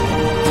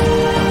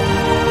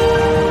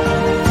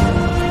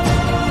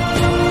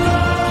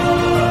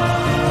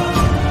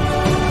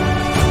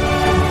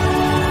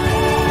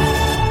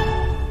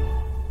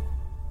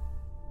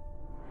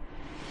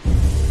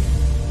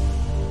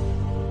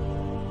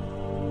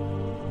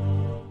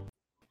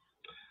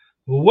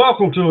Well,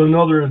 welcome to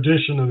another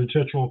edition of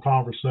Intentional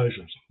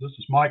Conversations. This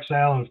is Mike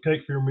Sallin of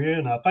Cape Fear Men,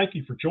 and I thank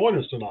you for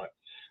joining us tonight.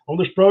 On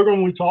this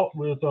program, we talk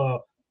with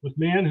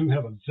men who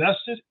have a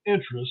vested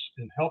interest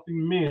in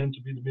helping men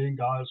to be the men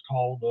God has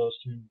called us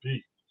to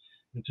be.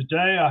 And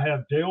today, I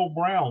have Dale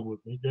Brown with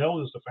me.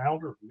 Dale is the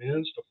founder of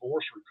Men's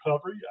Divorce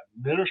Recovery,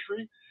 a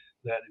ministry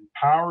that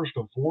empowers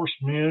divorced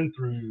men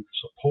through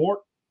support,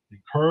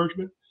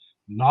 encouragement,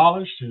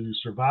 knowledge to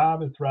survive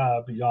and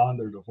thrive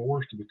beyond their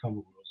divorce to become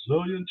a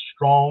resilient,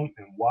 strong,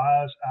 and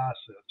wise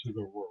asset to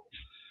their world.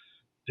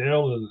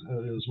 Dale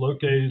is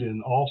located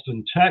in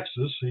Austin,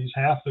 Texas. He's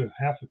half the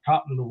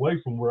continent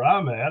away from where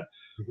I'm at,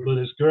 but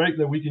it's great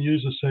that we can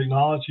use this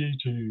technology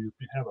to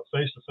have a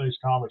face-to-face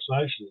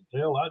conversation.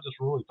 Dale, I just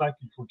really thank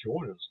you for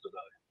joining us today.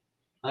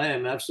 I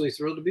am absolutely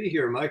thrilled to be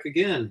here, Mike,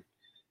 again.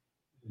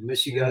 I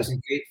miss you guys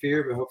in Cape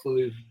Fear, but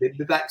hopefully we'll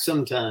be back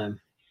sometime.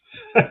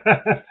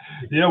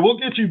 Yeah, we'll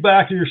get you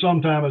back here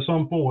sometime at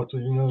some point. So,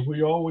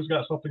 we always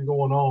got something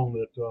going on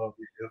that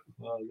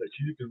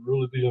you could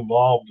really be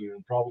involved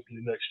in. Probably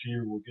next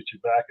year we'll get you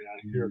back out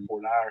here for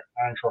an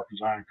Iron Sharpens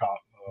Iron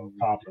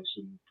conference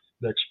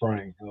next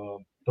spring.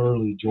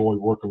 Thoroughly enjoy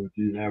working with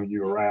you and having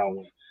you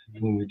around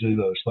when we do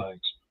those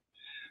things.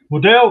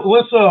 Well, Dale,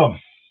 let's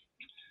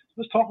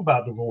talk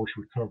about divorce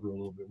recovery a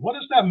little bit. What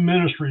is that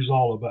ministry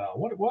all about?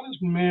 What is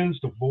Men's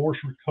Divorce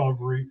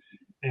Recovery?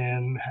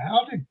 And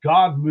how did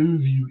God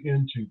move you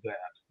into that?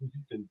 If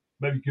you can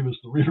maybe give us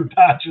the Reader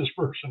Digest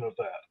version of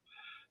that.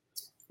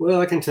 Well,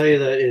 I can tell you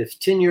that if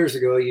 10 years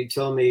ago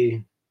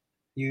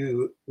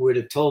you would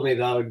have told me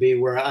that I would be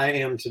where I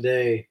am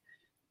today,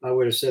 I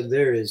would have said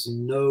there is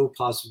no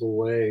possible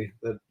way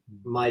that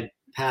my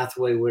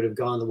pathway would have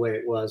gone the way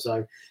it was.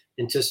 I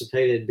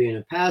anticipated being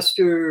a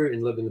pastor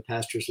and living the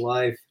pastor's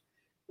life,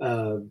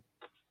 probably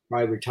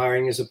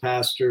retiring as a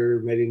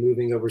pastor, maybe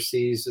moving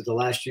overseas at the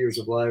last years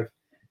of life.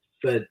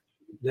 But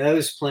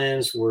those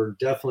plans were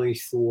definitely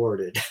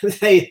thwarted.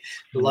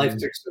 Life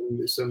took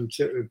some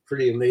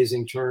pretty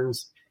amazing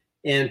turns.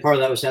 And part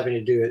of that was having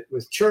to do it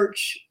with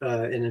church.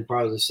 And then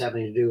part of this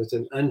having to do with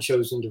an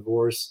unchosen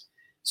divorce.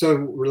 So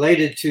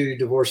related to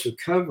divorce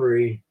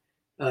recovery,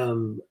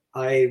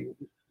 my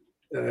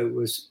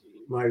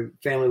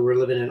family were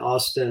living in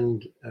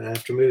Austin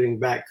after moving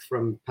back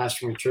from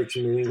pastoring a church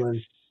in New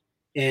England.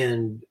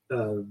 And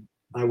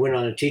I went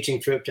on a teaching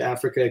trip to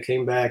Africa,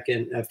 came back,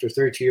 and after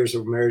 32 years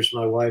of marriage,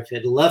 my wife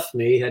had left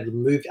me, had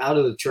moved out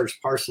of the church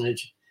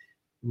parsonage.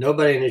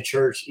 Nobody in the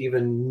church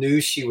even knew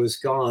she was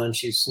gone.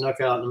 She snuck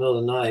out in the middle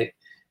of the night.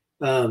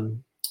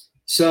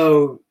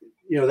 So,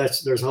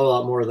 there's a whole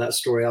lot more of that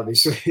story,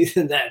 obviously,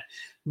 than that.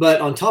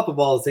 But on top of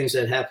all the things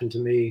that happened to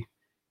me,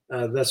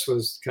 this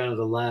was kind of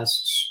the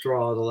last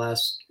straw, the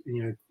last,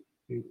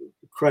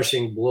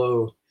 crushing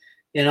blow.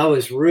 And I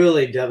was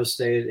really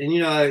devastated.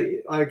 And,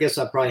 I guess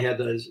I probably had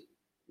those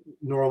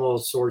normal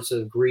sorts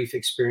of grief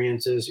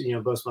experiences.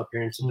 Both my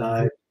parents had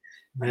died.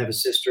 I have a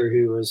sister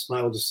who was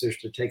my oldest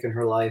sister, taken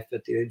her life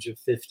at the age of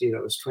 50.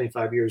 That was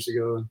 25 years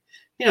ago.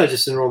 And,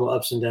 just the normal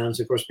ups and downs.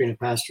 Of course, being a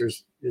pastor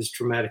is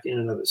traumatic in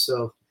and of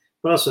itself,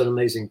 but also an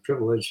amazing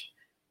privilege.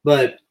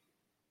 But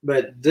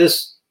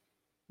this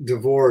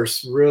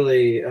divorce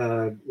really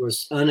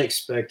was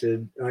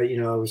unexpected. It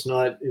was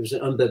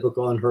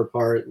unbiblical on her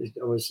part.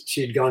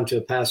 She had gone to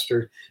a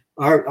pastor,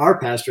 our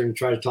pastor, and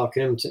tried to talk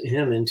him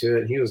into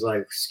it. And he was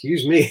like,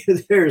 excuse me,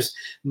 there's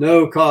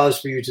no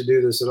cause for you to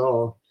do this at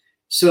all.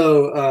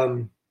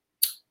 So,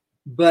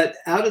 but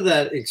out of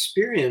that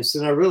experience,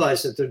 then I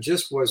realized that there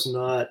just was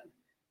not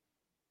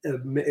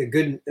a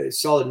good,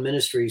 solid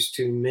ministries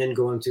to men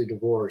going through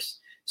divorce.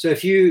 So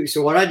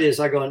what I did is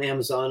I go on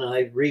Amazon,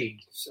 I read.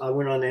 I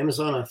went on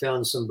Amazon, I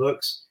found some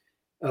books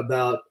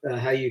about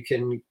how you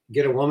can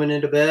get a woman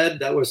into bed.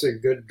 That was a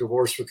good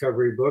divorce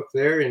recovery book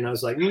there. And I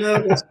was like,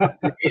 that's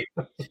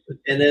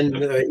and then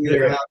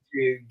either how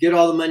to get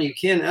all the money you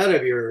can out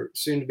of your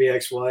soon-to-be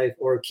ex-wife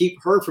or keep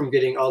her from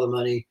getting all the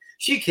money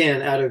she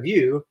can out of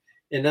you.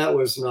 And that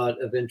was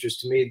not of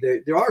interest to me.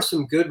 There are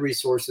some good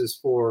resources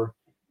for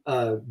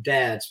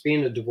dads,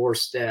 being a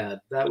divorced dad.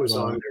 That was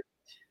on there.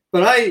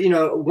 But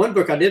one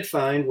book I did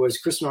find was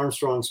Kristen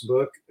Armstrong's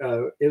book.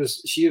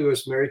 She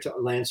was married to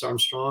Lance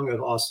Armstrong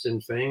of Austin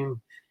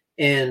fame.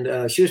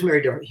 And she was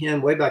married to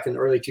him way back in the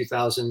early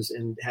 2000s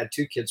and had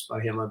 2 kids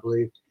by him, I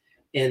believe.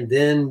 And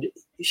then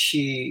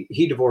he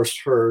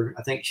divorced her.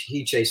 I think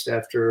he chased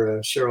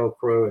after Sheryl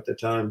Crow at the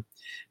time.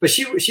 But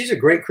she's a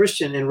great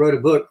Christian and wrote a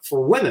book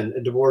for women,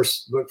 a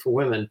divorce book for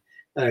women,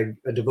 a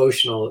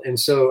devotional. And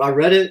so I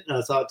read it and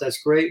I thought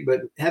that's great.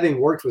 But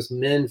having worked with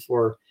men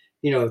for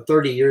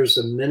 30 years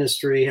of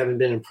ministry, having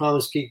been in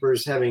Promise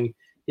Keepers, having,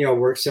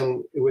 worked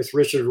some with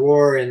Richard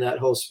Rohr and that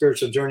whole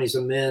spiritual journeys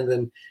of men,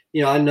 then,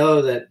 I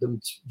know that the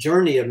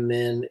journey of a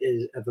man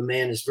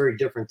is very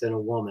different than a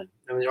woman.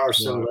 I mean, there are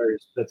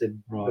similarities, but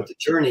the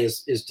journey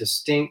is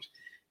distinct.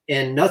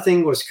 And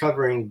nothing was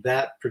covering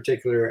that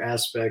particular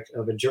aspect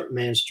of a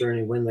man's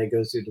journey when they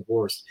go through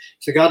divorce.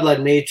 So God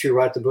led me to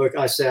write the book.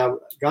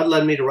 God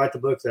led me to write the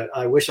book that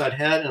I wish I'd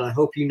had, and I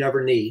hope you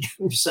never need.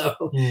 So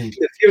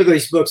the fewer of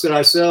these books that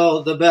I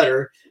sell, the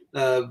better.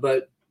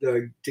 but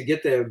to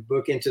get the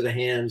book into the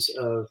hands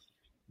of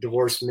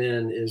divorced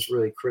men is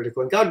really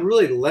critical. And God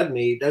really led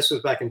me. This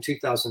was back in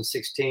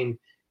 2016,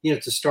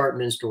 to start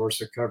Men's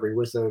Divorce Recovery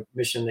with a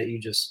mission that you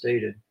just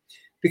stated,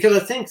 because I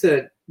think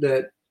that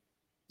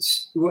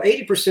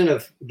 80%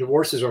 of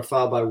divorces are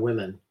filed by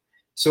women.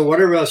 So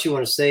whatever else you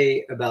want to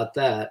say about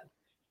that,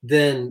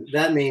 then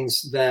that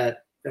means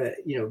that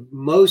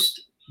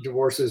most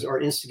divorces are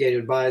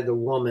instigated by the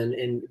woman,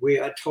 and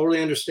I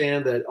totally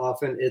understand that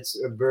often it's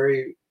a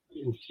very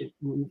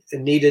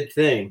needed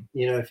thing.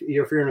 If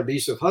you're an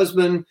abusive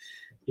husband,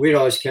 we'd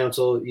always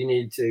counsel you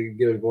need to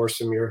get a divorce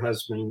from your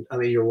husband. I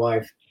mean, your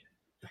wife.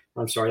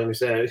 I'm sorry, let me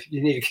say it.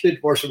 You need to get a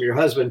divorce from your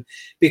husband,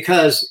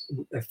 because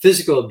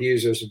physical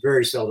abusers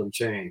very seldom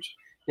change.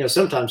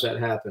 Sometimes that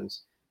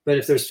happens, but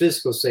if there's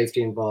physical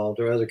safety involved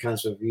or other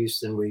kinds of abuse,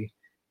 then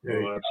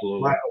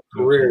absolutely. My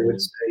career would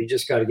say you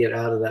just got to get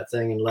out of that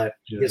thing and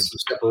get some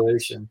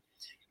separation.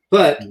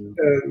 But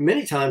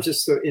many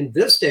times in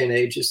this day and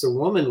age, it's the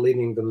woman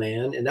leaving the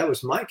man. And that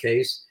was my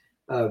case.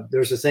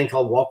 There's a thing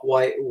called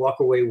walk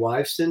away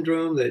wife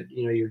syndrome that,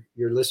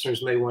 your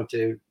listeners may want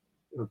to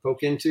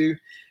poke into.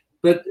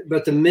 But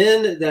the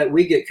men that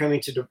we get coming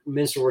to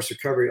Men's Divorce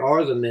Recovery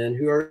are the men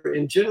who are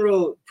in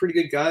general pretty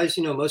good guys.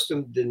 Most of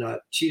them did not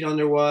cheat on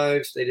their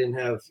wives. They didn't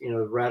have,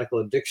 radical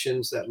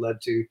addictions that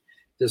led to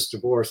this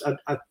divorce.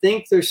 I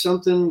think there's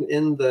something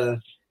in the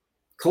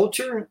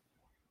culture,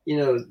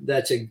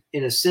 that's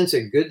in a sense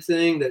a good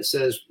thing, that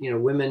says,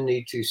 women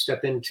need to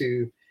step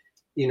into,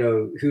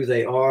 who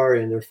they are,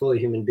 and they're fully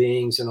human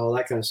beings and all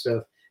that kind of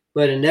stuff.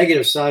 But a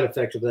negative side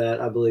effect of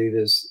that, I believe,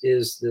 is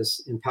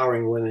this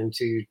empowering women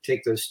to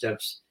take those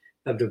steps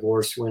of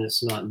divorce when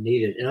it's not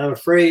needed. And I'm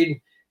afraid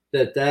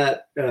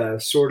that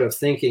sort of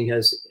thinking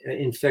has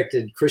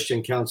infected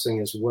Christian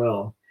counseling as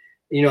well.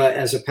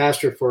 As a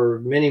pastor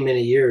for many,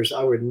 many years,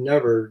 I would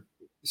never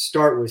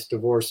start with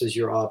divorce as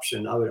your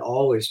option. I would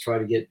always try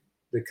to get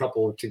the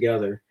couple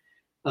together.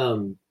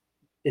 And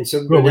so,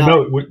 we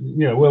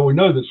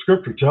know that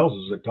Scripture tells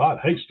us that God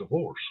hates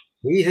divorce.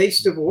 He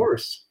hates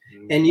divorce.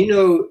 And,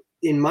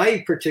 in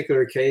my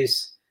particular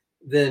case,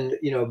 then,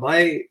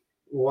 my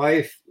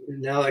wife,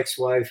 now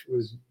ex-wife,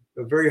 was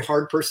a very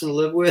hard person to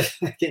live with.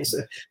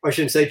 I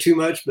shouldn't say too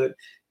much, but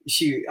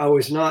I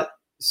was not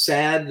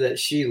sad that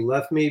she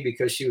left me,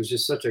 because she was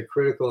just such a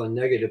critical and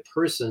negative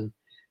person.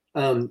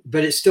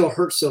 But it still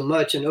hurt so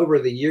much. And over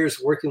the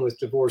years working with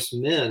divorced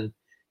men,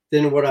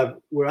 then what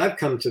I've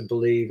come to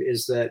believe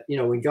is that,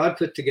 when God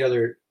put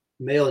together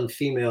male and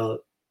female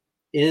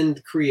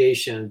in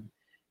creation,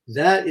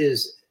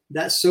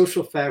 that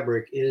social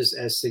fabric is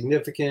as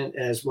significant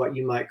as what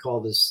you might call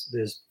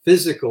this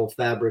physical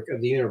fabric of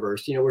the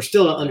universe. We're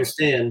still to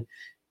understand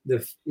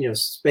the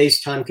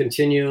space-time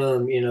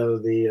continuum,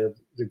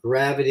 the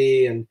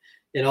gravity and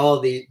all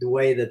the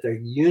way that the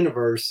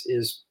universe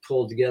is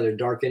pulled together,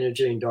 dark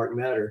energy and dark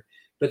matter.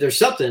 But there's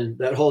something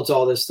that holds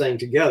all this thing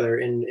together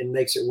and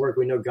makes it work.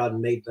 We know God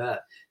made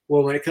that.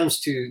 Well, when it comes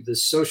to the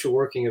social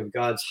working of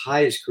God's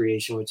highest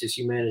creation, which is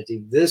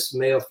humanity, this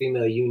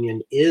male-female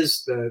union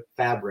is the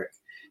fabric.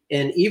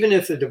 And even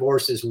if a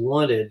divorce is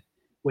wanted,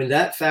 when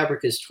that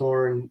fabric is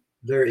torn,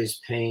 there is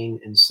pain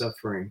and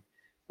suffering.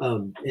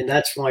 And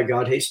that's why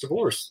God hates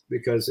divorce,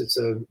 because it's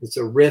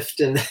a rift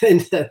in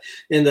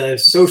the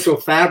social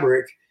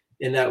fabric,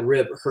 and that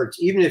rip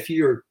hurts. Even if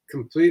you're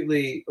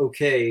completely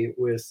okay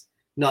with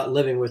not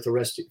living with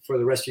for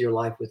the rest of your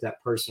life with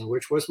that person,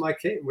 which was my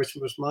case,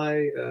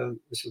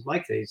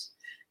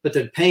 but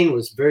the pain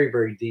was very,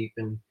 very deep.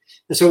 And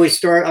so I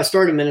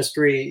started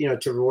ministry, to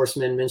divorced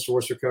men, Men's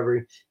Divorce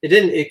Recovery.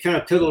 It kind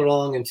of piddled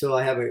along until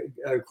I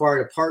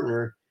acquired a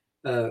partner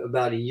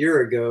about a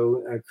year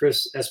ago,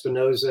 Chris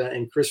Espinoza,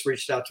 and Chris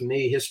reached out to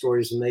me. His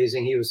story is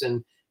amazing. He was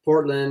in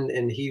Portland,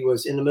 and he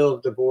was in the middle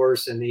of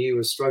divorce, and he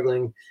was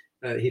struggling.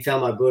 He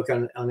found my book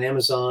on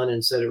Amazon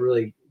and said it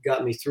really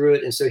got me through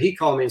it. And so he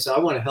called me and said, I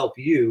want to help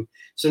you.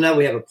 So now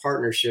we have a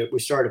partnership. We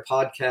started a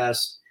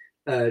podcast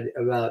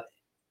about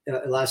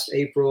last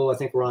April. I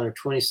think we're on our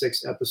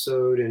 26th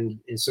episode. And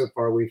so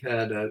far we've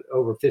had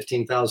over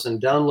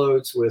 15,000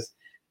 downloads with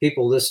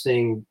people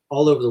listening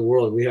all over the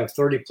world. We have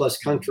 30 plus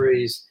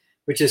countries,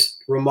 which is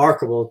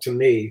remarkable to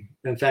me.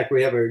 In fact,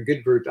 we have a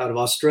good group out of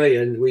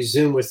Australia, and we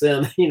Zoom with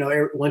them,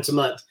 once a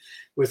month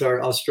with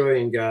our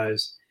Australian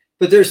guys.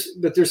 But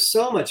there's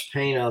so much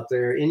pain out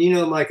there.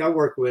 And, Mike,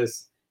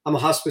 I'm a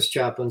hospice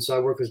chaplain, so I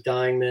work with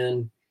dying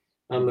men.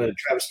 I'm a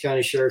Travis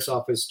County Sheriff's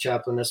Office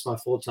chaplain. That's my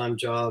full-time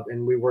job.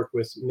 And we work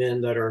with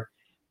men that are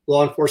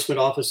law enforcement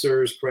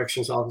officers,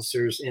 corrections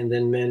officers, and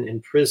then men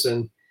in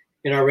prison.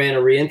 And I ran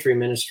a reentry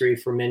ministry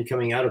for men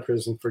coming out of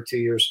prison for 2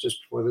 years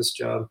just before this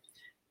job.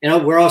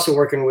 And we're also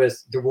working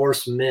with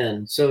divorced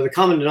men. So the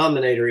common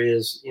denominator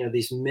is,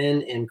 these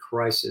men in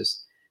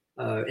crisis.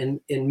 And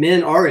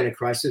men are in a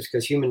crisis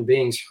because human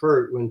beings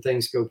hurt when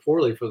things go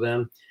poorly for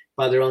them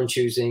by their own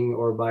choosing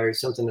or by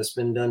something that's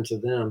been done to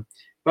them.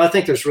 But I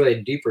think there's really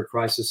a deeper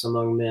crisis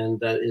among men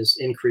that is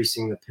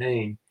increasing the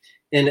pain.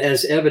 And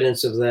as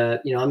evidence of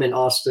that, I'm in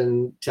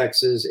Austin,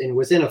 Texas, and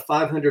within a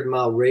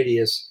 500-mile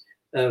radius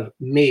of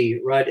me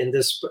right in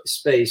this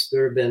space.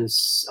 There have been,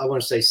 I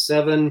want to say,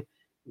 7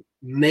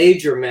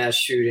 major mass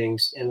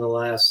shootings in the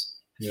last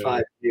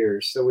 5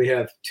 years. So we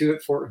have 2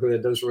 at Fort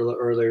Hood. Those were a little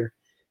earlier.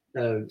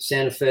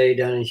 Santa Fe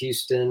down in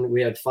Houston.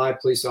 We had 5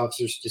 police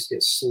officers just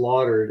get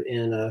slaughtered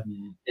in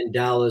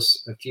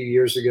Dallas a few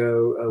years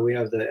ago. We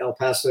have the El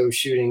Paso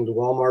shooting, the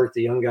Walmart,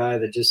 the young guy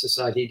that just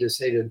decided he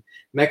just hated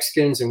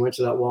Mexicans and went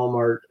to that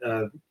Walmart,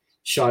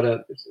 shot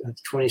up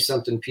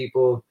 20-something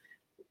people.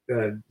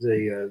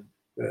 The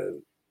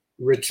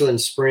Richland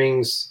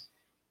Springs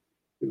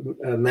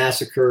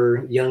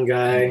massacre, young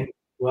guy.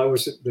 What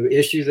was the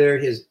issue there?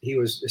 He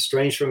was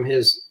estranged from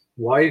his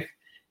wife,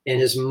 and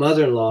his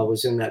mother-in-law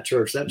was in that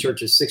church. That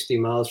church is 60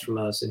 miles from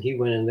us, and he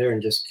went in there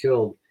and just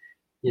killed,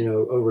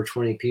 over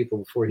 20 people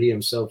before he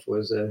himself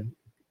was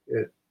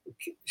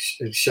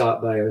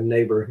shot by a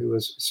neighbor who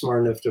was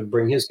smart enough to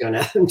bring his gun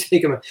out and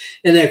take him.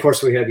 And then, of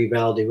course, we have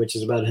Uvalde, which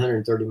is about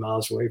 130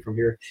 miles away from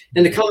here.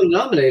 And the common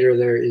denominator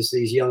there is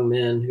these young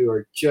men who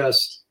are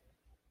just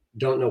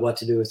don't know what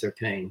to do with their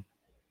pain.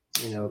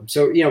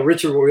 So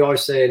Richard, we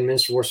always say in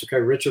Minister War,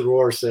 Richard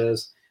Rohr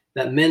says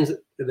that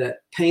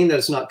pain that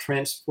is not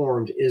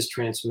transformed is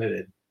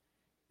transmitted,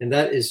 and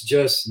that is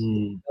just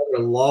another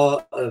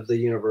law of the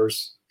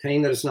universe.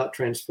 Pain that is not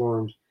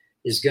transformed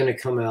is going to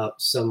come out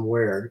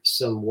somewhere,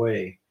 some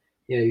way.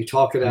 You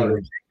talk it out or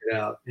take it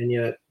out, and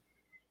yet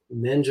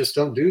men just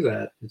don't do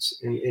that.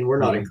 And we're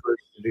not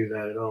encouraged to do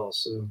that at all.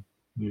 So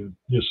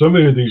so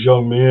many of these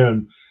young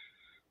men.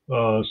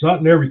 It's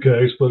not in every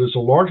case, but it's a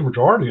large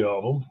majority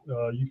of them.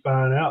 You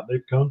find out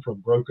they've come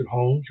from broken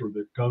homes or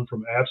they've come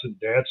from absent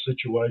dad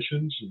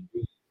situations,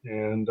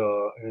 and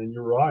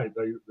you're right.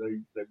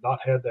 They've not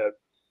had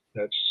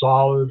that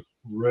solid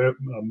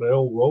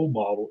male role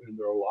model in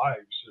their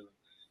lives,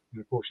 and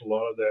of course a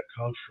lot of that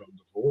comes from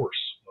divorce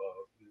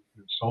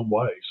in some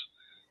ways,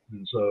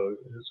 and so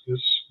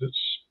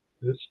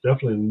it's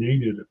definitely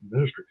needed in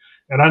ministry.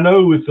 And I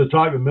know with the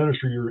type of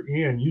ministry you're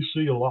in, you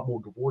see a lot more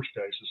divorce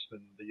cases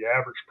than the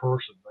average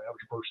person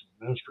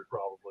in ministry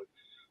probably.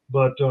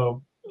 But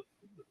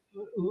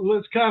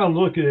let's kind of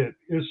look at it.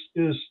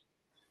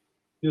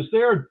 Is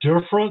there a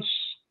difference,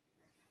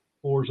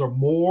 or is there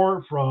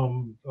more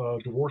from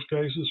divorce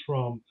cases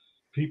from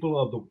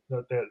people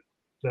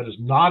that is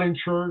not in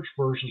church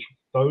versus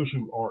those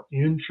who are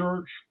in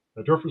church?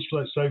 A difference,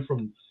 let's say,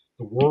 from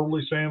the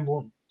worldly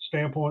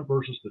standpoint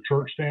versus the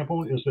church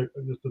standpoint? Is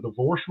the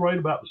divorce rate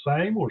about the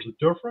same, or is it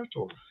different?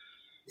 Or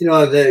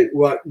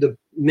what the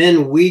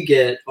men we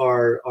get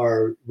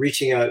are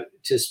reaching out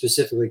to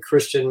specifically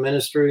Christian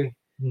ministry,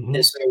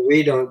 and so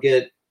we don't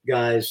get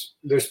guys.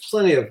 There's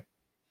plenty of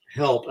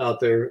help out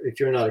there if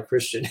you're not a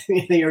Christian.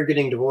 You're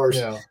getting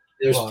divorced.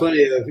 There's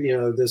plenty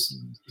of this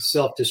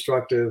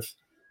self-destructive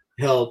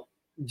help.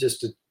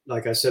 Just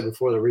like I said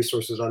before, the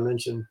resources I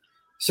mentioned.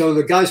 So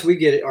the guys we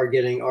get are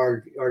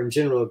in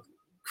general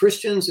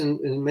Christians, and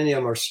many of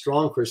them are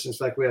strong Christians.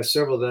 In fact, we have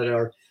several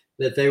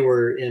that they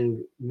were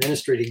in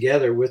ministry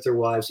together with their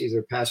wives,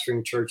 either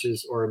pastoring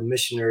churches or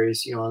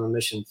missionaries, on the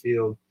mission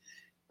field.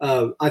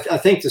 I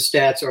think the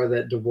stats are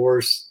that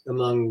divorce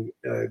among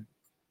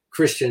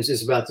Christians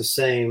is about the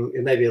same.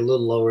 It may be a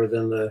little lower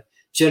than the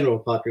general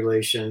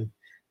population,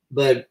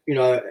 but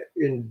I'd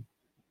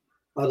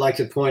like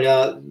to point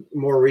out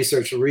more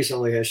research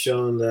recently has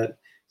shown that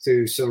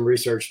through some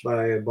research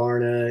by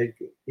Barna,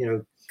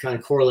 kind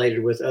of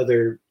correlated with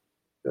other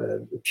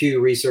Pew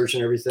research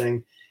and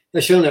everything,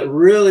 has shown that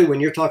really when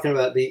you're talking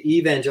about the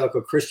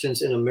evangelical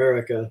Christians in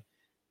America,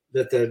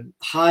 that the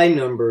high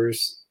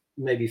numbers,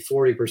 maybe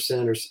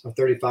 40% or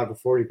 35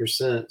 or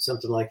 40%,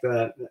 something like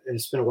that. And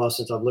it's been a while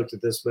since I've looked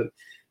at this,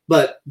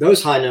 but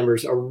those high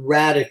numbers are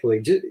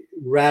radically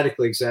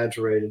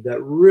exaggerated.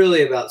 That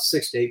really about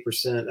 6 to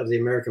 8% of the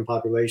American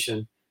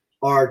population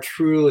are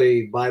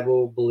truly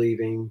Bible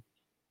believing,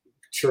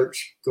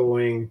 church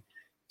going,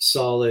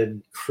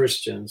 solid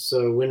Christians.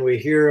 So when we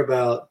hear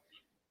about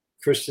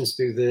Christians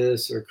do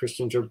this or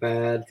Christians are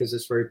bad, because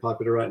it's very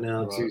popular right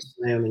now to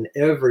slam in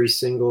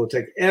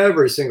take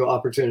every single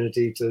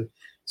opportunity to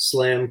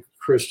slam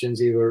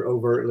Christians, either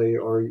overtly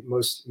or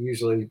most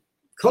usually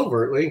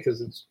covertly,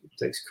 because it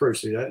takes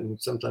courage to do that, and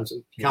sometimes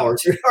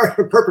cowards are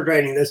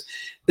perpetrating this.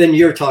 Then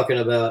you're talking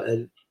about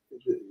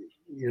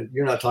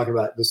you're not talking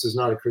about, this is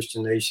not a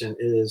Christian nation.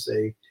 It is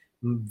a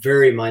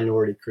very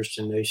minority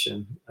Christian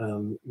nation.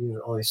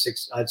 Only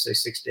 6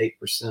 to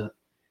 8%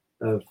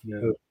 of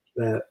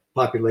that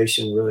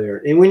population really are.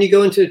 And when you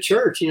go into a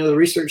church, the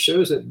research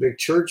shows that the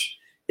church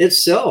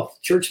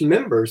itself, church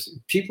members,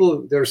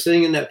 people that are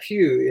sitting in that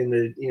pew in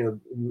the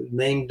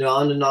main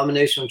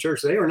non-denominational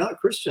church, they are not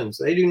Christians.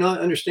 They do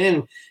not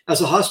understand.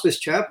 As a hospice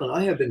chaplain,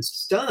 I have been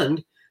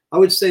stunned. I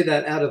would say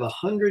that out of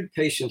 100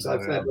 patients,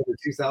 I've had over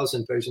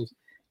 2,000 patients.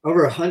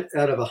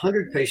 Out of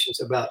 100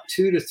 patients, about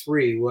 2 to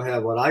 3 will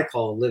have what I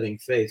call living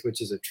faith,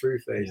 which is a true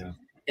faith. Yeah.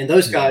 And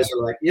those guys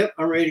are like, yep,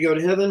 I'm ready to go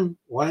to heaven.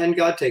 Why hadn't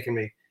God taken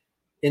me?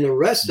 And the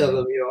rest of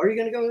them, are you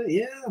going to go?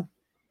 Yeah,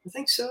 I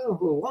think so.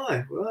 Well,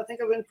 why? Well, I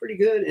think I've been pretty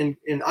good.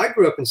 And I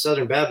grew up in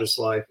Southern Baptist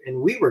life,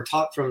 and we were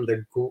taught from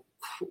the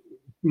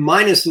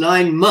minus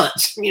 9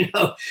 months,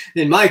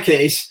 in my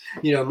case,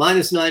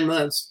 minus 9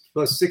 months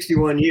plus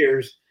 61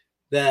 years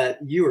that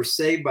you are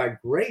saved by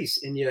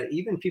grace. And yet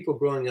even people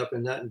growing up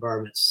in that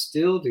environment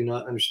still do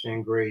not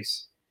understand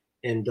grace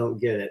and don't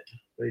get it.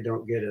 They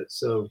don't get it.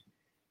 So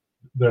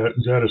that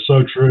is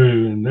so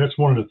true. And that's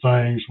one of the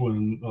things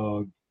when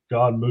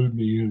God moved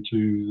me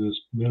into this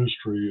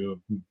ministry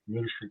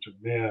to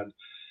men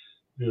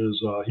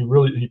is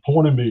he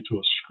pointed me to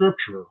a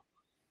scripture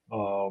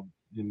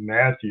in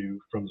Matthew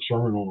from the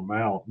Sermon on the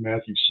Mount,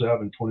 Matthew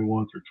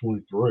 7:21 through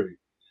 23.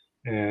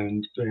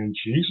 And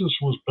Jesus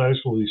was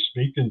basically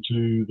speaking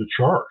to the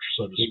church,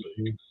 so to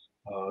speak.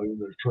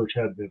 The church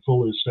hadn't been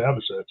fully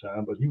established at that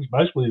time, but he was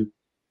basically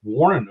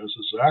warning us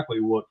exactly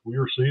what we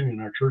are seeing in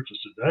our churches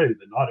today,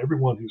 that not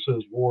everyone who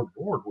says, Lord,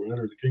 Lord, will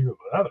enter the kingdom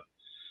of heaven.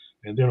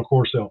 And then, of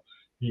course,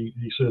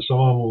 he says, some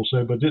of them will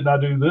say, but didn't I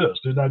do this?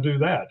 Didn't I do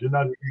that? Didn't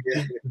I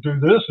do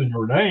this in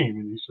your name?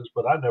 And he says,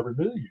 but I never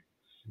knew you.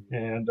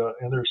 And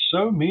there's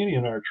so many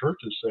in our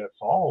churches that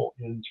fall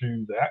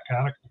into that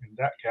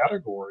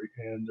category,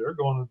 and they're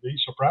going to be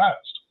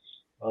surprised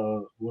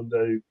when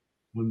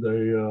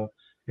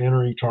they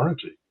enter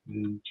eternity.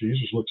 And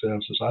Jesus looks at them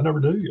and says, I never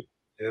knew you.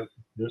 Yeah.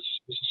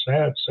 It's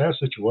a sad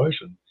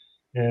situation.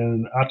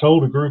 And I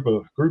told a group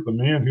of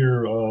men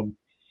here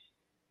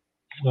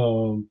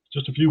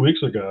just a few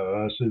weeks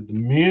ago, I said, the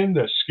men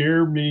that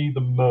scare me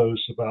the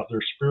most about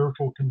their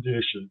spiritual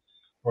condition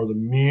are the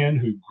men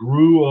who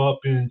grew up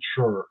in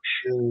church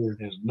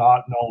and has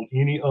not known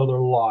any other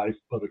life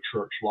but a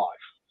church life.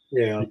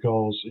 Yeah.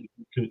 Because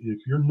if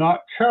you're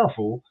not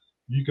careful,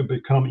 you can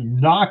become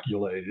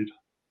inoculated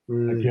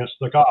against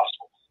the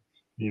gospel,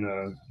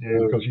 and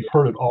because you've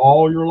heard it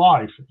all your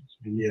life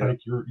and you think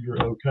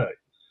you're okay.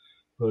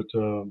 But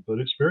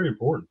it's very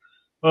important.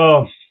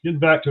 Getting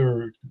back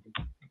to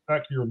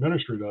your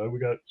ministry, though, we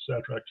got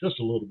sidetracked just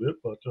a little bit,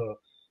 but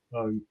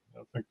I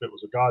think that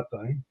was a God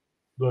thing.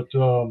 But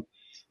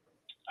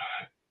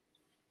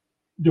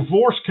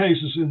divorce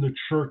cases in the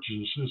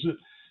churches,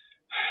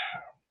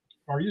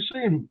 are you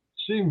seeing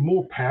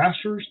more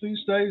pastors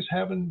these days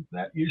having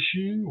that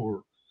issue?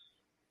 Or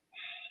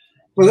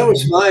well, that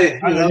was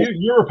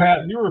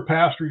you were a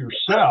pastor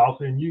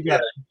yourself, and you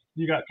got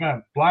kind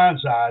of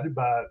blindsided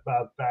by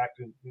the fact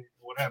that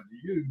what happened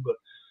to you,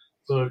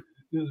 but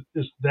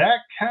is that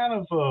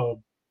kind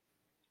of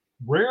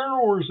rare,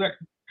 or is that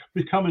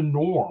becoming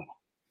norm,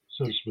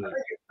 so to speak?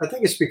 I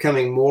think it's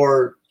becoming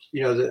more.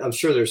 I'm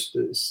sure there's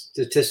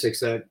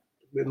statistics that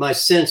my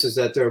sense is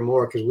that there are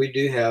more, because we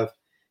do have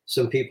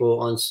some people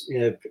on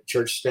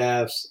church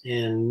staffs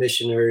and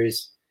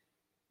missionaries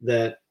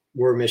that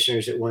were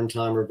missionaries at one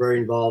time or very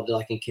involved,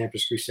 like in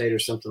Campus Crusade or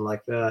something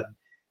like that.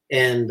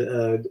 And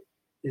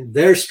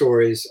their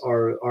stories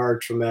are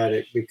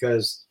traumatic,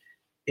 because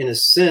in a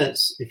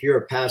sense, if you're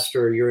a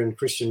pastor, you're in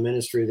Christian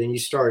ministry, then you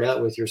start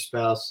out with your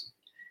spouse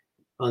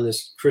on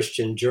this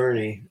Christian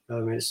journey.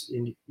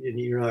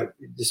 You're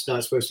just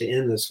not supposed to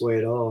end this way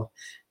at all.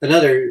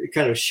 Another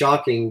kind of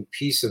shocking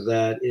piece of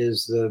that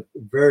is the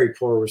very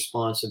poor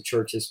response of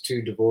churches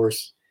to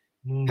divorce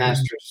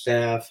pastor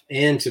staff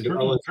and to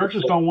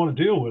churches don't want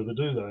to deal with it,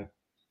 do they?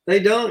 They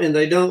don't, and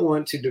they don't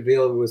want to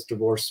deal with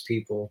divorced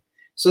people.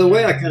 So the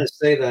way I kind of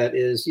say that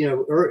is,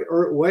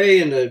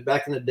 way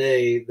back in the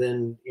day,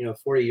 then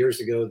 40 years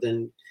ago,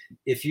 then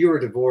if you were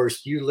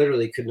divorced, you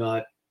literally could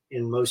not,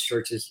 in most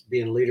churches,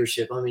 be in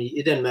leadership. I mean,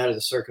 it doesn't matter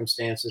the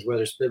circumstances,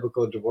 whether it's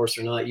biblical divorce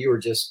or not. You were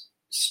just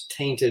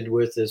tainted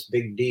with this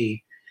big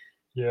D.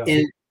 Yeah.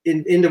 And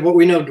in what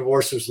we know,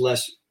 divorce was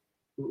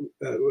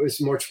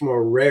was much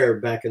more rare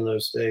back in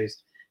those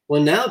days.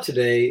 Well, now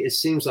today, it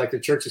seems like the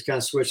church has kind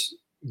of switched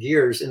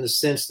gears in the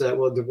sense that,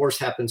 well, divorce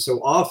happens so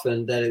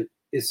often that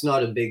it's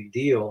not a big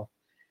deal.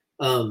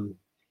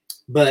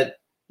 But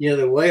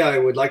the way I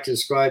would like to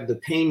describe the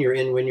pain you're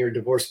in when you're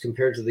divorced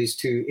compared to these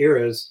two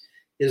eras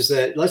is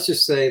that, let's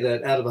just say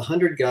that out of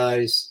 100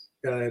 guys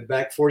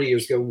back 40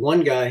 years ago,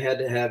 one guy had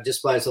to have,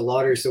 just by the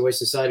lottery, so the way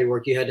society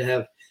worked, you had to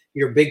have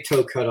your big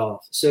toe cut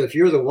off. So if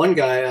you're the one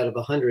guy out of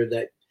 100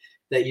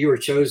 that you were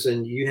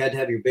chosen, you had to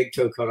have your big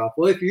toe cut off.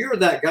 Well, if you're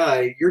that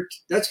guy,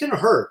 that's going to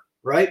hurt,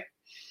 right?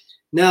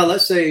 Now,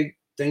 let's say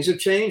things have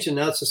changed, and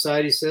now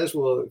society says,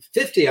 well,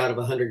 50 out of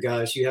 100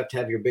 guys, you have to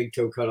have your big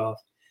toe cut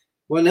off.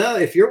 Well, now,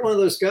 if you're one of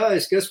those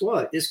guys, guess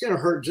what? It's going to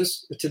hurt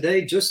just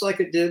today, just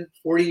like it did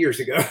 40 years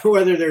ago,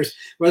 whether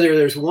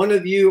there's one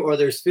of you or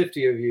there's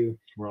 50 of you.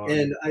 Right.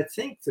 And I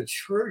think the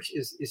church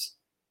is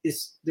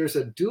there's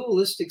a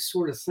dualistic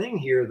sort of thing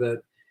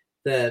here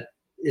that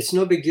it's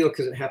no big deal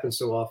because it happens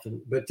so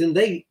often. But then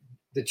the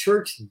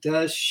church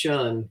does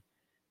shun,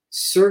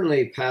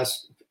 certainly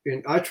past.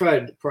 And I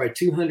tried probably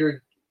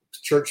 200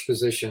 church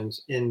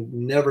positions and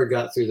never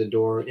got through the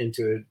door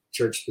into a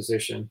church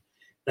position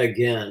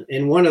again.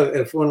 And one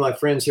of my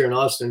friends here in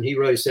Austin, he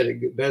really said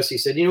it best. He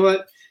said, you know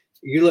what?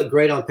 You look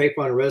great on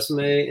paper, on a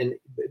resume,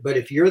 but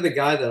if you're the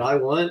guy that I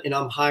want and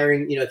I'm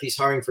hiring, if he's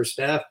hiring for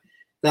staff,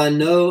 then I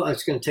know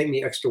it's going to take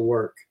me extra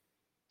work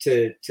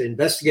to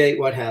investigate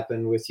what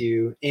happened with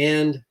you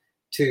and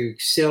to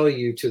sell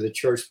you to the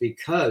church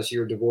because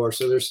you're divorced.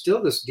 So there's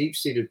still this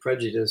deep-seated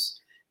prejudice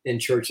in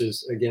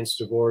churches against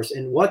divorce.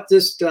 And what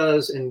this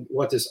does, and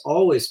what this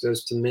always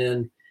does to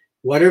men,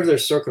 whatever their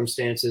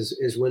circumstances,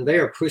 is when they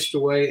are pushed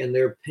away and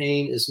their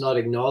pain is not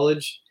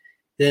acknowledged,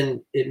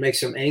 then it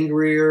makes them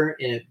angrier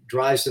and it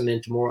drives them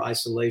into more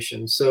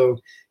isolation. So,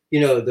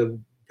 the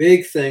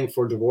big thing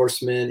for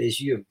divorced men is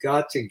you've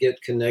got to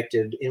get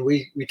connected. And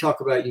we talk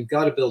about you've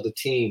got to build a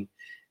team.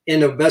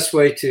 And the best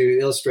way to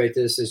illustrate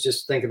this is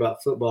just think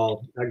about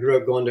football. I grew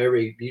up going to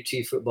every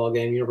UT football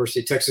game, University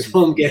of Texas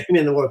home game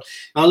in the world.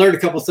 I learned a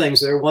couple things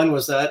there. One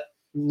was that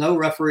no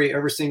referee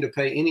ever seemed to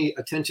pay any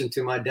attention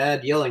to my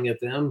dad yelling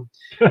at them.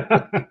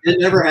 It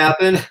never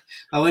happened.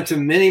 I went to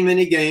many,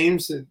 many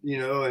games,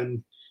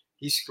 and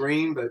he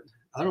screamed, but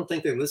I don't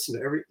think they listened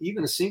to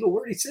even a single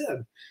word he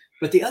said.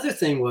 But the other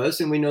thing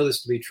was, and we know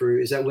this to be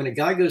true, is that when a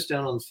guy goes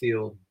down on the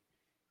field,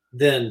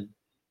 then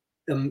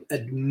an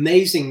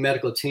amazing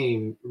medical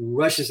team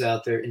rushes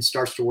out there and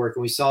starts to work.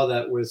 And we saw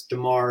that with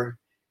Damar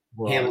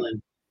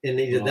Hamlin. And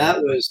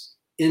that was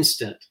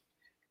instant.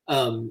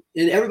 And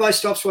everybody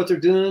stops what they're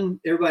doing.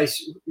 Everybody,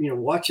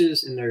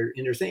 watches and they're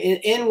in their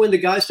thing. And when the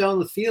guy's down on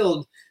the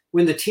field,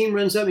 when the team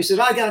runs up, he says,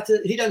 I got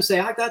this. He doesn't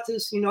say, I got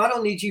this. I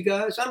don't need you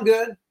guys. I'm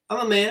good.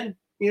 I'm a man.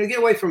 Get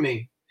away from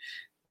me.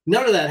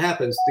 None of that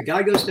happens. The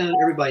guy goes down.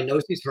 Everybody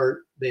knows he's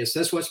hurt. They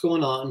assess what's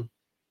going on,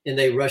 and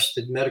they rush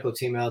the medical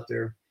team out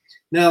there.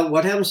 Now,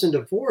 what happens in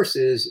divorce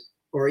is,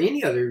 or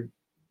any other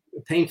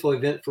painful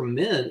event for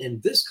men in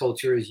this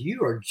culture, is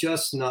you are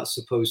just not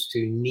supposed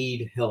to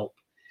need help.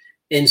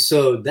 And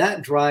so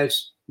that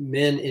drives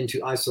men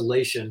into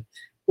isolation.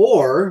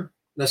 Or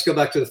let's go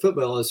back to the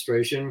football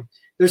illustration.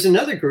 There's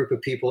another group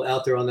of people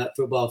out there on that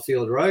football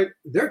field, right?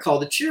 They're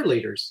called the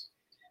cheerleaders.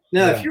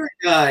 Now, if you're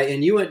a guy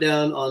and you went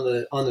down on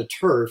the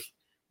turf,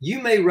 you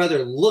may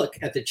rather look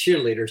at the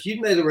cheerleaders.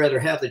 You'd may rather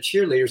have the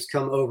cheerleaders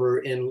come over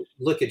and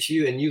look at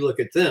you and you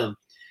look at them.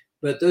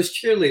 But those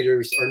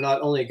cheerleaders are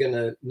not only going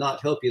to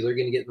not help you, they're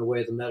going to get in the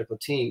way of the medical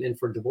team. And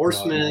for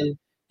divorced men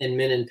and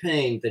men in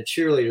pain, the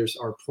cheerleaders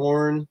are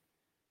porn,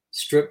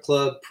 strip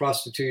club,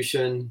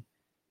 prostitution,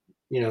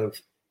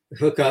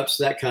 hookups,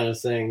 that kind of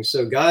thing.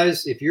 So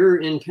guys, if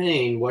you're in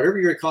pain, whatever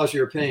your cause of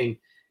your pain,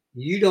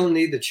 you don't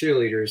need the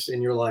cheerleaders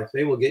in your life.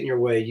 They will get in your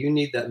way. You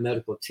need that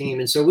medical team.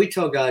 And so we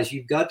tell guys,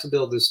 you've got to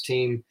build this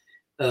team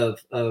of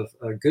a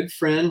good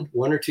friend,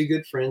 one or two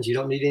good friends. You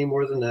don't need any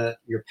more than that.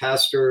 Your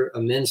pastor,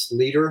 a men's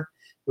leader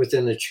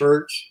within the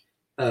church.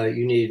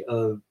 You need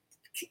a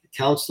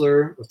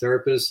counselor, a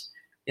therapist,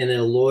 and then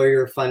a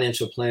lawyer,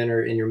 financial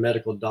planner, and your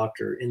medical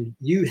doctor. And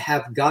you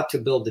have got to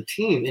build the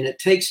team. And it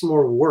takes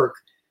more work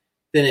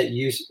than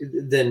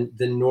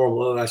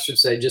normal. I should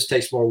say it just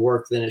takes more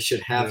work than it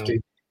should have to.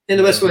 And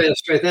the best way to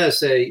illustrate that is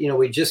say,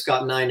 we just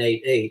got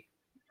 988,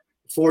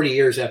 40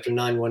 years after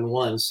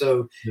 911.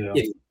 So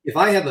if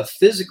I have a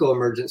physical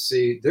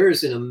emergency, there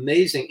is an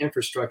amazing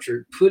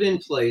infrastructure put in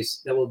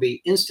place that will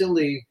be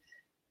instantly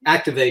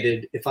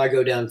activated if I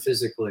go down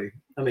physically.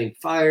 I mean,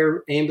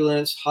 fire,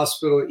 ambulance,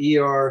 hospital,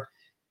 ER.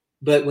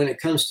 But when it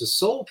comes to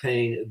soul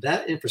pain,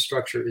 that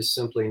infrastructure is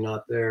simply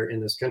not there in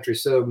this country.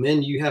 So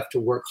men, you have to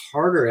work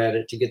harder at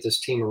it to get this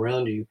team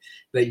around you,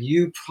 but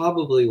you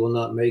probably will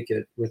not make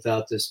it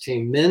without this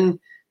team.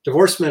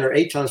 Divorced men are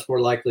 8 times more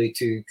likely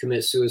to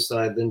commit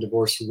suicide than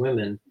divorced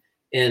women,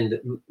 and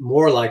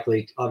more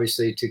likely,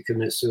 obviously, to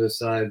commit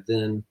suicide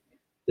than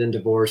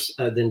just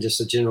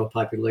the general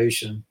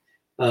population.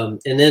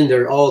 And then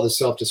there are all the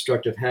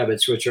self-destructive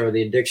habits, which are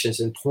the addictions.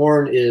 And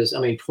porn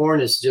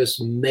is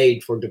just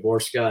made for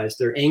divorced guys.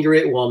 They're angry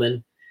at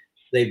women.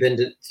 They've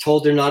been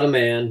told they're not a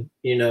man,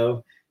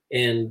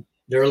 and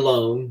they're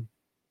alone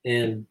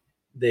and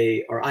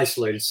they are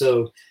isolated.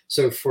 So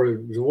for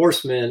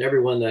divorced men,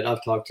 everyone that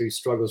I've talked to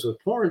struggles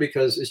with porn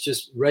because it's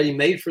just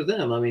ready-made for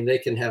them. I mean, they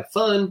can have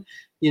fun,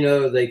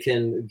 they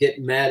can get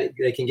mad,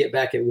 they can get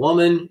back at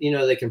woman,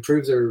 they can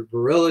prove their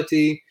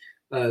virility.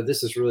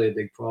 This is really a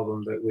big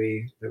problem that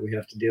we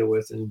have to deal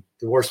with, and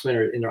divorced men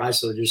are in their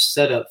isolated, just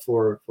set up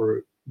for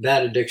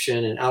that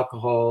addiction and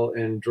alcohol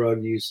and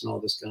drug use and all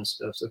this kind of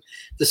stuff. So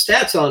the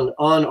stats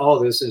on all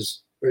this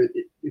is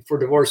for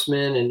divorced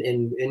men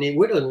and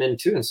widowed men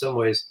too, in some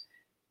ways,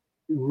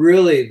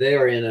 really they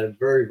are in a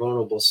very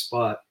vulnerable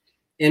spot.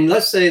 And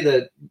let's say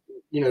that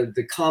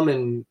the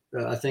common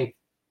I think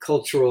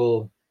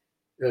cultural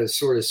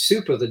sort of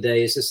soup of the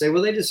day is to say,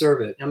 well, they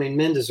deserve it. I mean,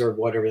 men deserve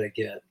whatever they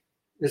get.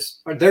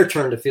 It's their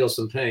turn to feel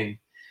some pain.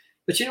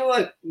 But you know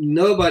what?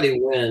 Nobody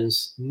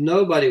wins.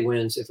 Nobody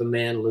wins if a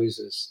man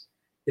loses.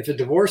 If a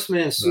divorced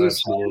man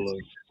suicides, a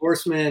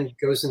divorced man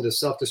goes into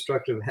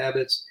self-destructive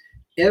habits,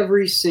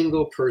 every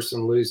single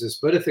person loses.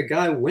 But if a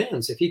guy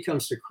wins, if he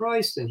comes to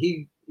Christ and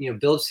he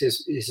builds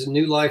his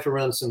new life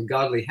around some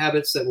godly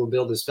habits that will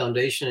build his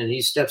foundation, and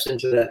he steps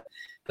into that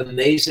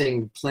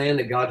amazing plan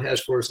that God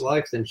has for his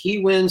life, then he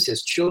wins,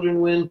 his children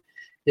win,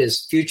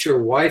 his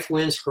future wife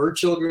wins, her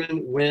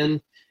children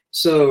win.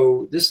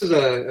 So this is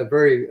a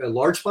very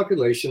large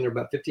population. There are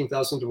about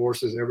 15,000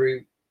 divorces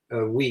every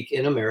week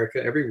in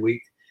America, every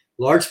week.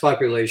 Large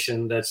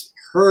population that's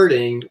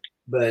hurting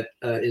but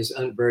is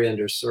very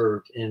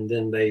underserved. And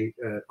then they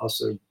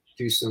also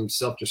do some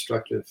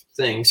self-destructive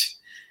things.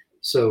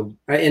 So,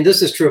 and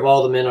this is true of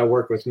all the men I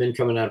work with, men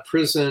coming out of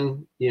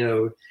prison. You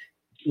know,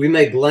 we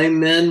may blame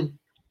men,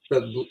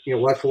 but you know,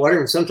 what for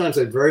whatever, and sometimes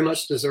they very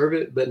much deserve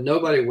it, but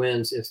nobody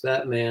wins if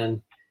that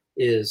man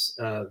is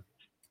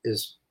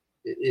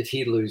if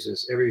he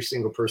loses. Every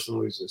single person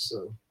loses.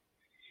 So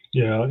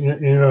Yeah, you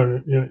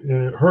know,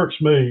 it hurts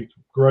me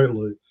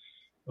greatly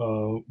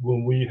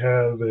when we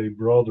have a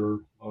brother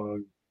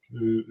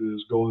who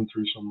is going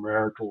through some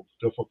marital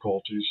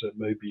difficulties that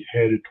may be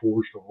headed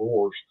towards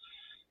divorce,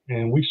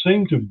 and we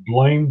seem to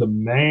blame the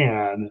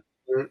man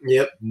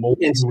yep, more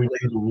than we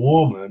do the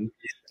woman,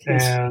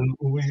 Yes. and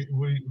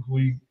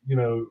we you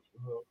know.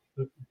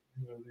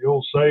 The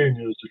old saying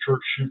is the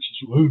church shoots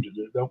its wounded.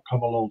 It don't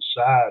come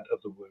alongside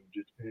of the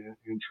wounded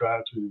and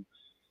try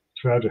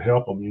to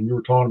help them. And you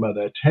were talking about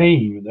that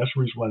team, and that's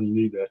the reason why you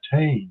need that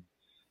team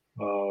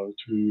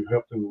to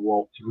help them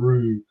walk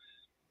through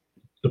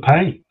the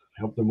pain,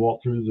 help them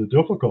walk through the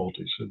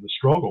difficulties and the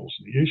struggles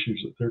and the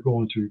issues that they're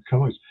going to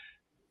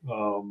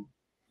come.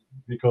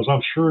 Because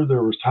I'm sure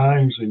there was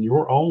times in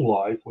your own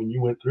life when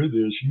you went through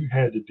this, you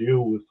had to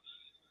deal with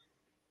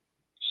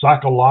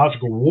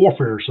psychological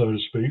warfare, so to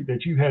speak,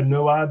 that you had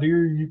no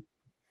idea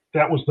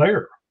that was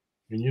there,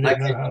 and you didn't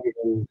know how.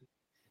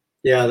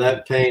 Yeah,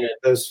 that pain.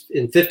 Those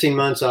in 15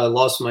 months, I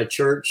lost my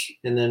church,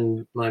 and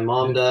then my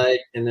mom died,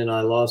 and then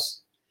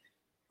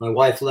my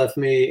wife left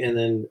me, and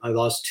then I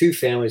lost 2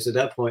 families at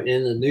that point.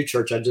 In the new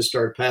church, I just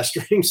started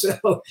pastoring,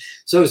 so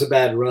it was a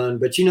bad run.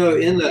 But you know,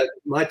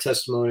 my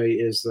testimony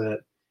is that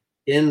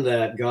in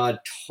that God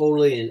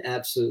totally and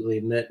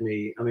absolutely met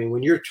me. I mean,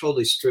 when you're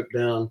totally stripped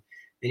down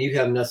and you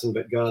have nothing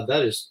but God,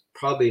 that is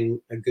probably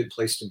a good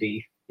place to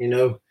be, you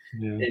know.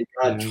 Yeah, and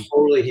God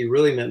totally, he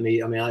really met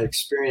me. I mean, I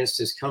experienced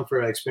his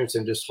comfort. I experienced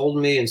him just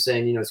holding me and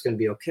saying, you know, it's going to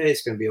be okay.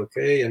 It's going to be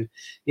okay. And,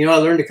 you know, I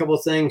learned a couple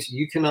of things.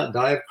 You cannot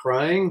die of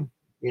crying.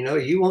 You know,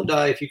 you won't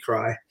die if you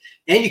cry,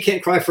 and you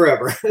can't cry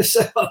forever.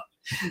 so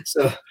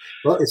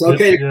well, it's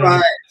okay to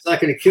cry. It's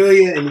not going to kill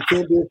you, and you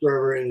can't do it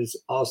forever. And it's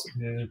awesome.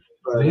 Yeah.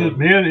 But,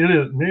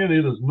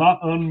 it is not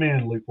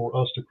unmanly for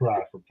us to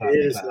cry from time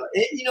to time.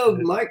 And, you know,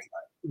 Mike,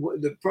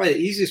 probably the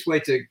easiest way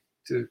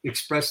to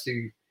express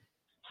the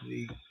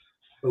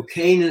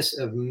okayness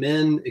of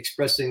men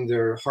expressing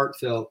their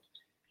heartfelt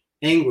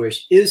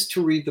anguish is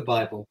to read the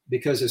Bible,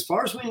 because as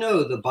far as we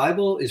know, the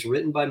Bible is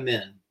written by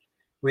men.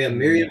 We have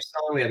Miriam's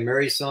song, we have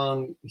Mary's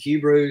song,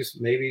 Hebrews,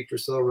 maybe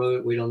Priscilla wrote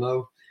it, we don't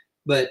know.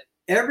 But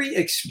every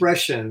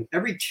expression,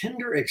 every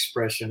tender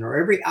expression, or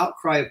every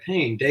outcry of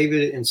pain,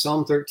 David in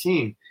Psalm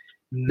 13,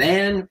 a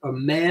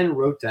man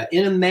wrote that.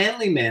 And a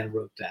manly man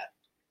wrote that.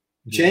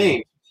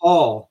 James,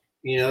 Paul,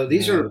 you know,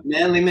 these are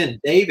manly men.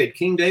 David,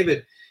 King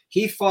David,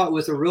 he fought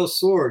with a real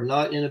sword,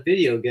 not in a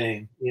video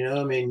game. You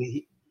know, I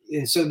mean,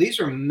 and so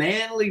these are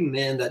manly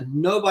men that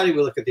nobody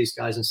would look at these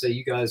guys and say,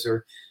 you guys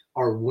are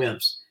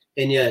wimps.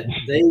 And yet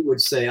they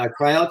would say, I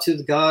cry out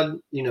to God,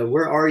 you know,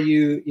 where are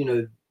you? You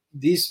know,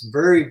 these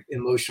very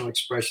emotional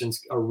expressions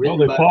are written.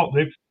 Well,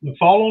 they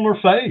fall on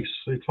their face.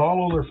 They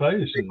fall on their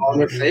face. They fall on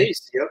their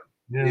face. Yep.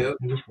 Yeah. Yep.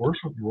 And just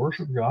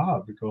worship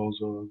God because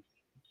of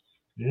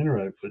the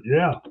interact. But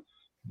yeah,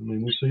 I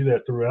mean, we see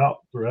that throughout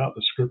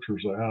the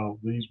scriptures of how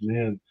these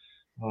men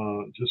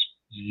just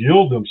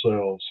yield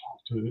themselves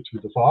to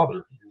the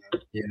Father,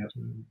 you know,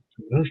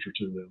 to minister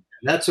to them.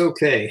 That's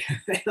okay.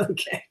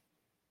 Okay.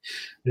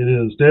 It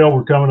is. Dale,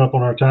 we're coming up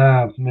on our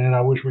time. Man,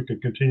 I wish we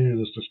could continue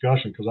this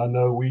discussion because I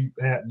know we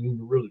hadn't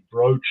even really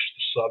broached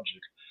the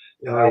subject.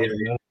 How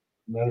to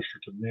minister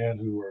to men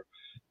who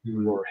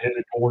are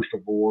headed towards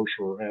divorce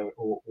or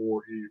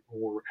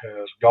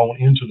has gone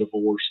into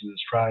divorce and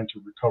is trying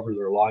to recover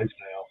their life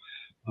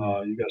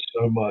now. You got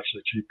so much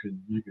that you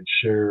can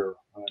share.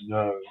 I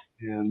know.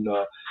 And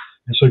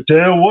so,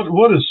 Dale,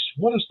 what is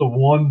the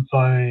one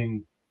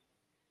thing,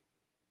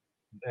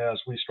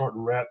 as we start to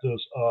wrap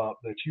this up,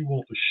 that you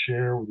want to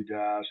share with the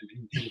guys, if you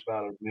can think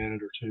about it a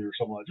minute or two or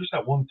something like just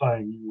that one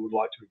thing you would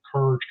like to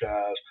encourage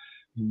guys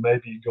who may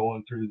be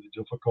going through the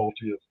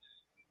difficulty of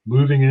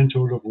moving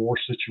into a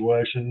divorce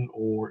situation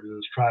or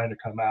is trying to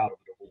come out of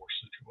a divorce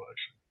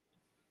situation?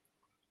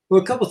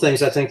 Well, a couple of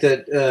things. I think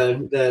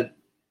that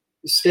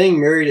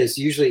staying married is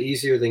usually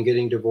easier than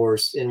getting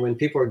divorced. And when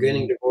people are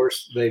getting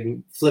divorced, they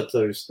flip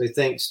those. They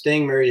think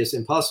staying married is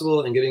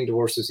impossible and getting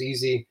divorced is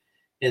easy.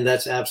 And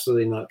that's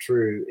absolutely not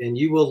true. And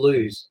you will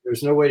lose.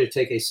 There's no way to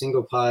take a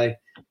single pie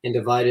and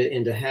divide it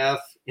into half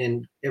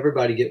and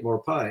everybody get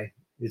more pie.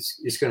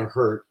 It's going to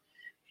hurt.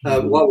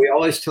 What we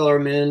always tell our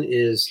men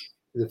is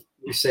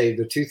we say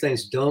the 2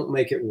 things: don't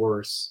make it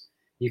worse.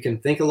 You can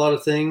think a lot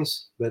of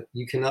things, but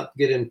you cannot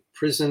put in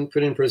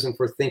prison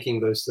for thinking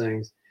those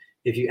things.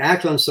 If you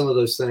act on some of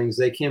those things,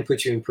 they can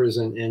put you in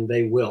prison, and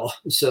they will.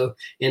 So,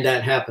 and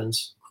that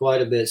happens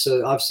quite a bit.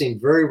 So I've seen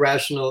very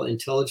rational,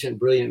 intelligent,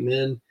 brilliant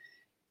men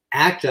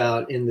act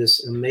out in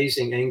this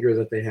amazing anger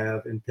that they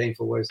have in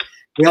painful ways.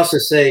 We also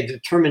say,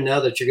 determine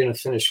now that you're going to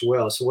finish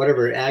well. So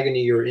whatever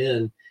agony you're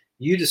in,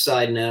 you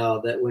decide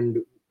now that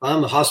when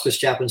I'm a hospice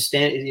chaplain,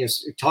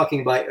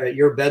 talking by at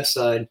your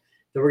bedside,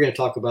 then we're going to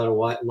talk about a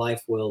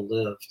life well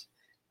lived.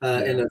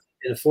 And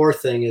the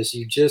fourth thing is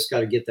you just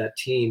got to get that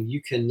team.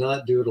 You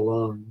cannot do it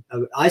alone.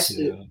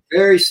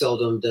 Very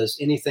seldom does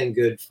anything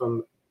good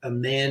from a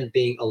man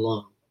being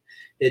alone.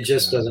 It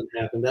just doesn't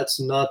happen. That's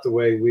not the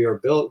way we are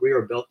built. We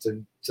are built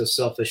to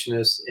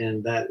selfishness,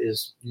 and that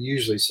is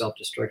usually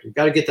self-destructive.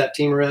 Got to get that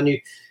team around you.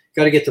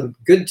 Got to get the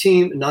good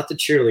team, not the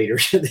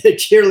cheerleaders. The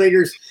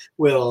cheerleaders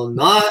will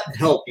not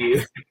help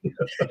you.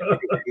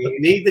 You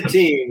need the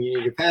team. You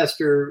need a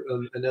pastor,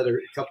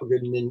 another couple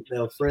good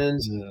male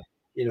friends,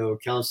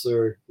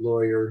 counselor,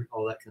 lawyer,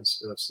 all that kind of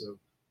stuff. So,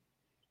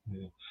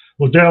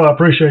 Well, Dale, I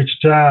appreciate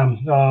your time.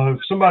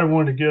 If somebody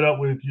wanted to get up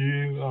with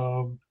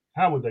you,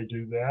 how would they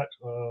do that?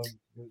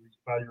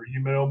 By your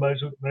email,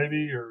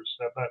 maybe, or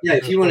step back? Yeah,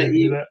 if you want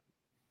to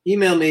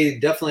email me,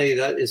 definitely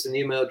that is an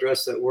email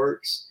address that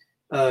works.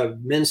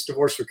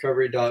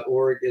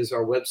 mensdivorcerecovery.org is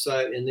our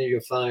website, and then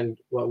you'll find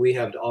what we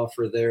have to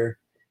offer there.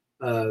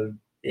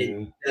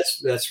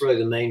 That's really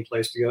the main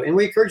place to go. And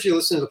we encourage you to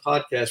listen to the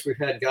podcast. We've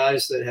had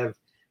guys that have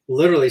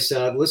literally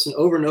said, I've listened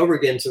over and over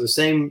again to the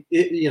same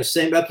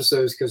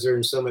episodes because they're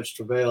in so much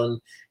travail,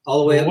 and all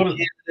the way up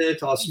to Canada,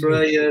 to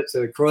Australia,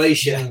 to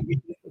Croatia.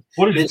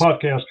 What is your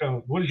podcast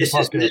called? What is your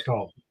podcast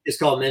called? It's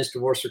called Men's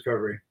Divorce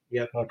Recovery.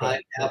 Yep. Okay.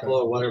 Apple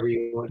or whatever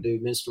you want to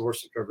do. Men's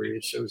Divorce Recovery.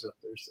 It shows up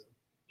there. So.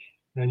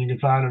 And you can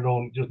find it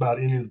on just about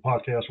any of the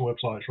podcast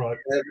websites, right?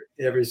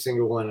 Every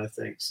single one, I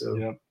think. So.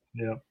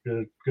 Yep.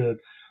 Good.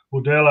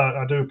 Well, Dale,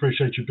 I do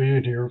appreciate you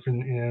being here.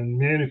 And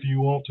men, if you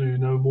want to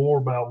know more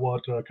about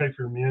what Cape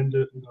Fear Men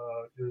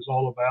is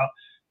all about,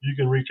 you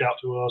can reach out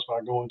to us by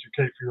going to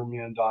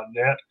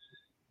capefearmen.net.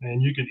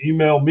 And you can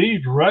email me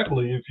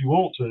directly if you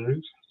want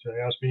to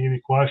ask me any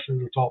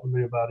questions or talk to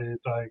me about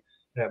anything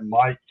at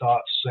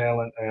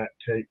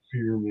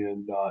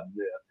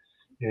mike.sallen@capefearmen.net.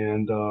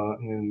 And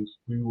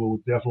we will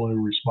definitely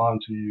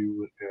respond to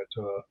you at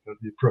the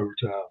appropriate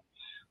time.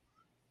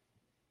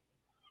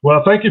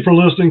 Well, thank you for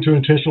listening to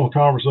Intentional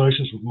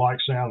Conversations with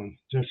Mike Sallen.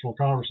 Intentional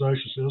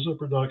Conversations is a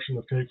production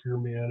of Cape Fear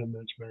Men and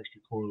Men's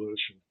Ministry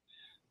Coalition.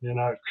 And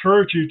I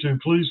encourage you to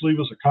please leave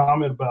us a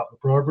comment about the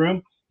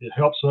program. It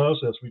helps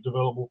us as we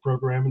develop more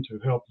programming to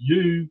help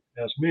you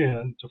as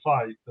men to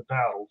fight the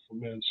battle for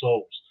men's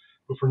souls.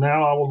 But for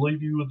now, I will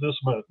leave you with this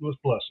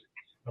blessing.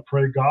 I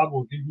pray God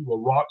will give you a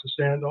rock to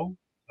stand on,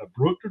 a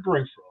brook to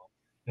drink from,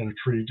 and a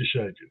tree to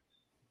shade you.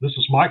 This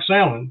is Mike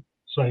Sallen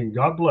saying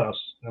God bless,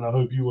 and I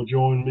hope you will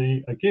join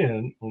me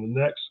again on the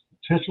next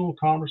Intentional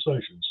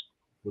Conversations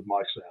with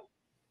Mike Sallen.